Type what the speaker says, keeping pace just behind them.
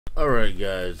Alright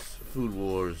guys, Food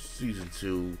Wars Season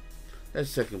 2.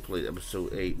 That's second plate,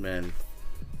 episode 8, man.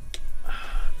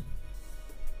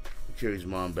 Nakiri's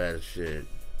mom bad as shit.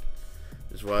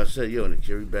 That's why I said, yo,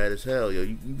 Nakiri bad as hell, yo.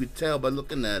 You could tell by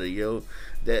looking at her, yo,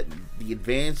 that the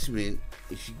advancement,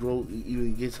 if she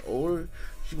even gets older,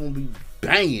 she gonna be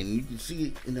banging. You can see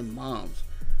it in the moms.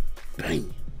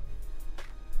 Banging.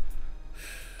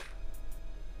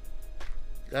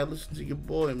 Gotta listen to your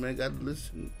boy, man. Gotta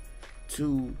listen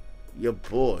to your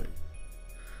boy.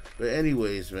 But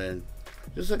anyways, man,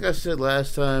 just like I said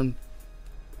last time,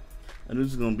 I knew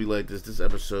this was gonna be like this. This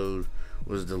episode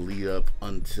was the lead up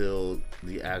until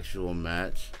the actual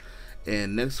match,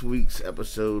 and next week's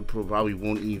episode probably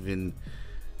won't even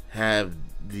have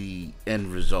the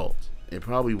end result. It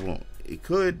probably won't. It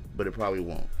could, but it probably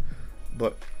won't.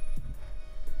 But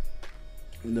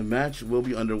the match will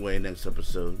be underway next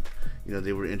episode. You know,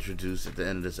 they were introduced at the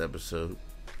end of this episode.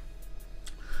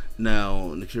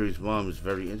 Now, Nakiri's mom is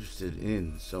very interested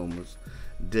in Soma's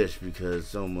dish because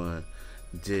Soma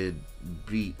did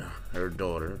beat her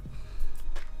daughter.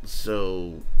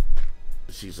 So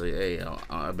she's like, hey,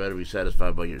 I better be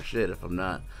satisfied by your shit. If I'm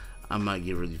not, I might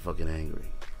get really fucking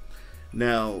angry.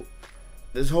 Now,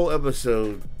 this whole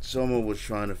episode, Soma was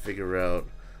trying to figure out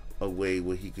a way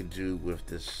what he could do with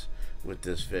this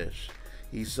fish.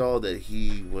 He saw that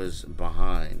he was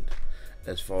behind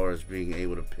as far as being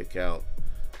able to pick out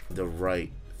the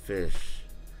right fish,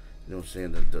 you know what I'm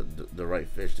saying, the right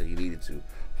fish that he needed to,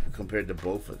 compared to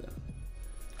both of them.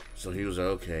 So he was like,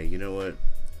 okay, you know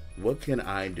what can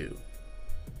I do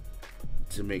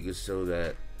to make it so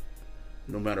that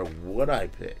no matter what I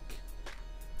pick,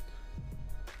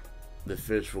 the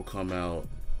fish will come out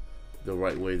the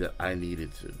right way that I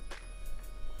needed to.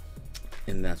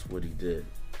 And that's what he did.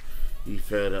 He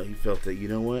felt that, you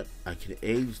know what, I can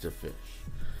age the fish.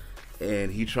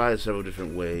 And he tried several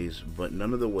different ways, but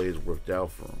none of the ways worked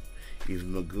out for him.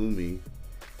 Even Megumi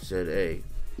said, hey,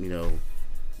 you know,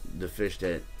 the fish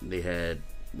that they had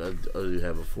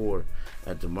before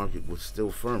at the market was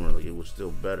still firmer, like it was still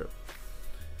better.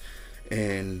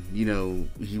 And, you know,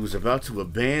 he was about to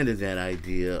abandon that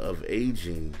idea of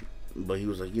aging, but he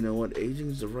was like, you know what, aging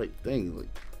is the right thing.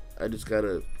 Like, I just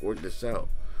gotta work this out.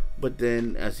 But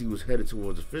then, as he was headed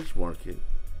towards the fish market,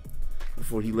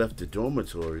 before he left the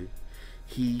dormitory,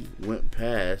 he went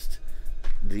past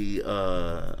the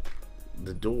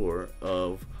door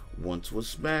of Once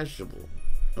Was Smashable,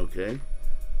 okay?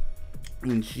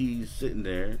 And she's sitting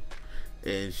there,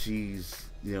 and she's,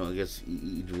 you know, I guess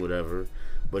eating whatever,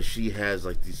 but she has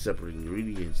like these separate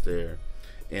ingredients there,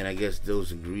 and I guess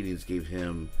those ingredients gave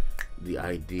him the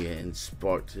idea and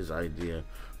sparked his idea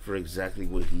for exactly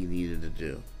what he needed to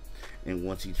do. And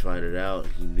once he tried it out,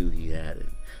 he knew he had it.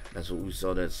 That's what we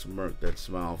saw that smirk, that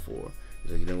smile for.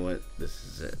 He's like, you know what? This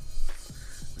is it.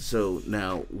 So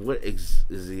now, what is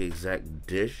the exact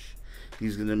dish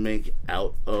he's going to make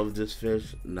out of this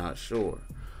fish? Not sure.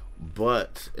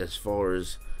 But as far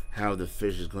as how the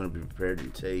fish is going to be prepared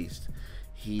and taste,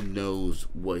 he knows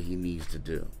what he needs to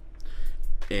do.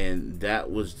 And that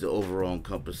was the overall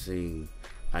encompassing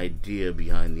idea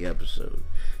behind the episode.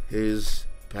 His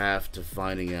path to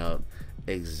finding out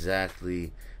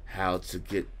exactly how to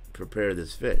prepare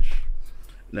this fish.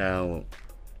 Now,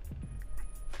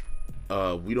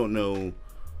 we don't know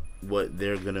what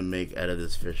they're gonna make out of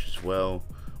this fish as well.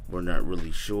 We're not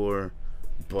really sure,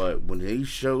 but when he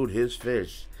showed his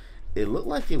fish, it looked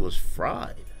like it was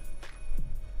fried.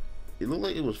 It looked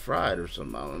like it was fried or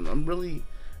something. I'm really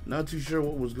not too sure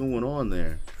what was going on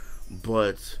there,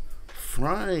 but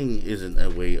frying isn't a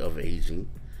way of aging.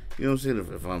 You know what I'm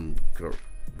saying? If I'm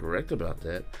correct about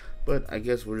that. But I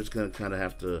guess we're just going to kind of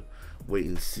have to wait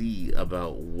and see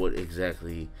about what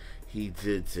exactly he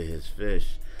did to his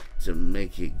fish to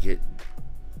make it get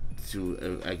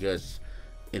to, I guess,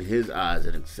 in his eyes,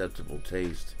 an acceptable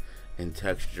taste and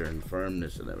texture and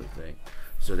firmness and everything,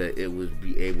 so that it would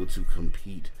be able to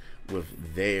compete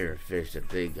with their fish that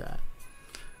they got.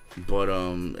 But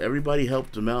everybody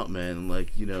helped him out, man.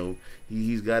 Like, you know,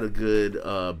 he's got a good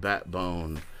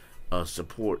backbone,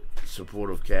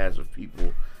 supportive cast of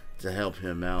people to help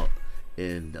him out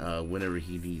in whenever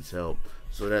he needs help.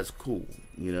 So that's cool,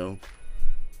 you know.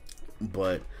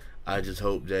 But I just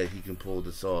hope that he can pull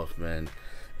this off, man.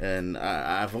 And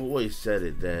I've always said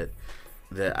it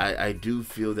that I do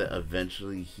feel that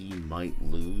eventually he might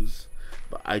lose,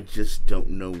 but I just don't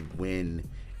know when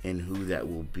and who that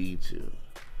will be to,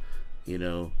 you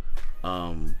know.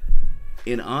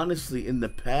 And honestly, in the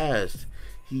past,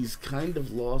 he's kind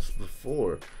of lost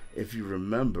before, if you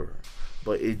remember,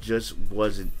 but it just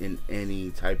wasn't in any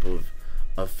type of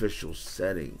official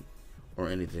setting or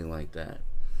anything like that.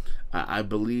 I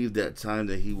believe that time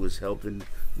that he was helping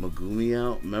Megumi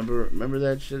out. Remember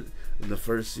that shit in the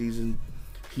first season?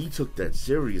 He took that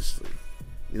seriously.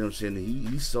 You know what I'm saying?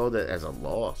 He saw that as a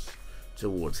loss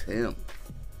towards him.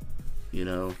 You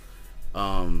know?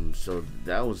 So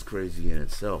that was crazy in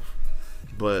itself.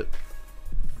 But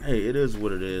hey, it is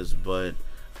what it is. But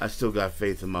I still got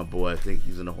faith in my boy. I think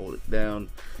he's gonna hold it down.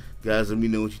 Guys, let me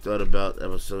know what you thought about the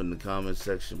episode in the comments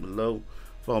section below.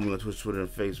 Follow me on Twitch, Twitter, and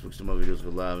Facebook. Some more videos go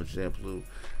live on CenTruL.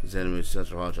 It's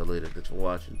AnimeCenTruL. I'll you later. Thanks for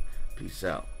watching. Peace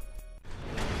out.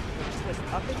 Twist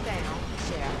up and down,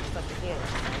 shaft, up the head at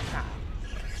the same time.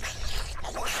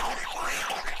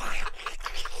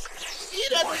 You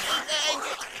have to change the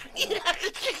angle. You have to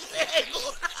change the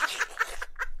angle.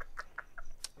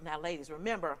 Now, ladies,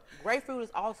 remember, grapefruit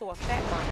is also a fat burner.